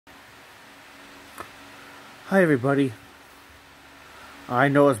Hi everybody. I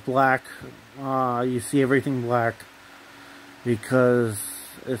know it's black. You see everything black because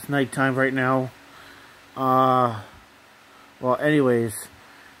it's nighttime right now. Well, anyways,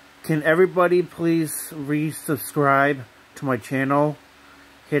 can everybody please resubscribe to my channel?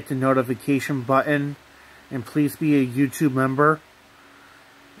 Hit the notification button and please be a YouTube member.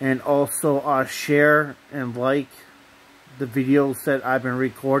 And also share and like the videos that I've been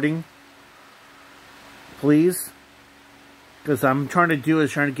recording. Please. Because I'm trying to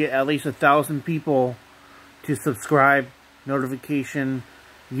get at least 1,000 people to subscribe, notification,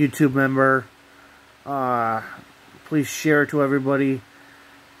 YouTube member. Please share it to everybody.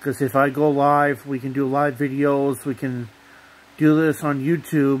 Because if I go live, we can do live videos. We can do this on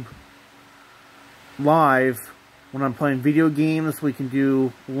YouTube live. When I'm playing video games, we can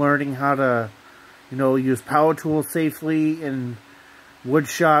do learning how to, use power tools safely in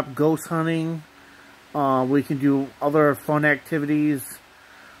woodshop, ghost hunting. We can do other fun activities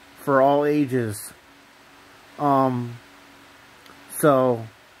for all ages. So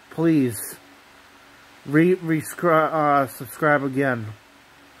please subscribe again,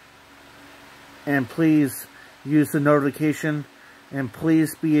 and please use the notification, and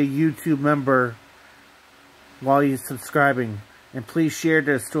please be a YouTube member while you're subscribing, and please share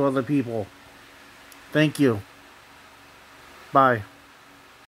this to other people. Thank you. Bye.